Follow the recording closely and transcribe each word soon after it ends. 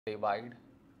Divide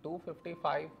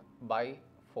 255 by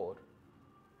 4.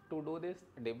 To do this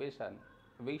division,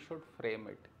 we should frame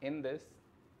it in this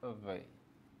way.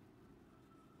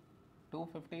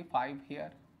 255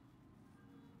 here,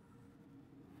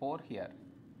 4 here.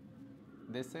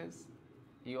 This is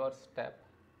your step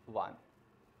 1.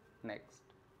 Next,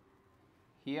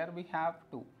 here we have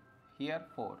 2, here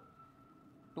 4.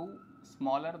 2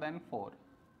 smaller than 4.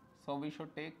 So we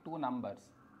should take two numbers,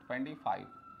 25.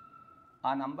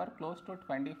 A number close to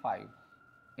 25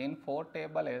 in 4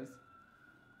 table is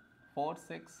 4,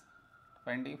 6,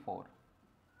 24.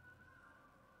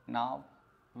 Now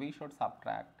we should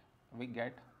subtract, we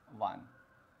get 1.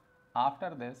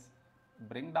 After this,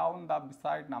 bring down the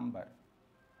beside number.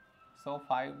 So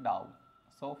 5 down,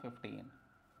 so 15.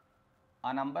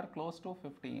 A number close to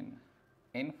 15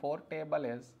 in 4 table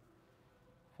is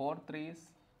 4 3s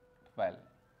 12.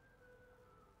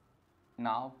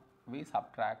 Now we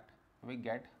subtract, we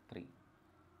get 3.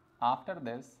 After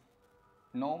this,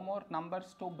 no more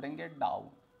numbers to bring it down.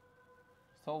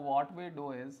 So what we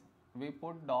do is, we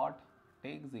put dot,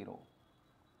 take 0.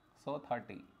 So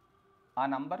 30. A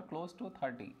number close to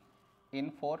 30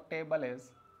 in 4 table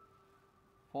is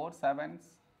 4 7s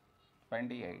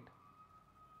 28.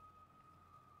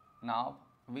 Now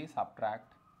we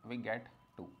subtract, we get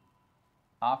 2.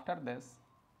 After this,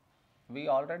 we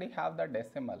already have the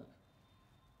decimal.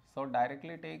 So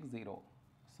directly take 0.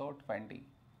 So 20.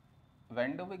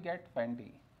 When do we get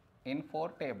 20? In 4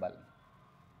 table.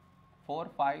 4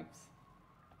 5s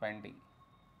 20.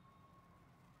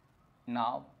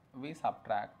 Now we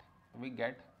subtract, we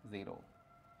get 0.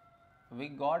 We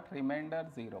got remainder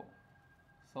 0.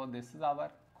 So this is our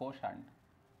quotient.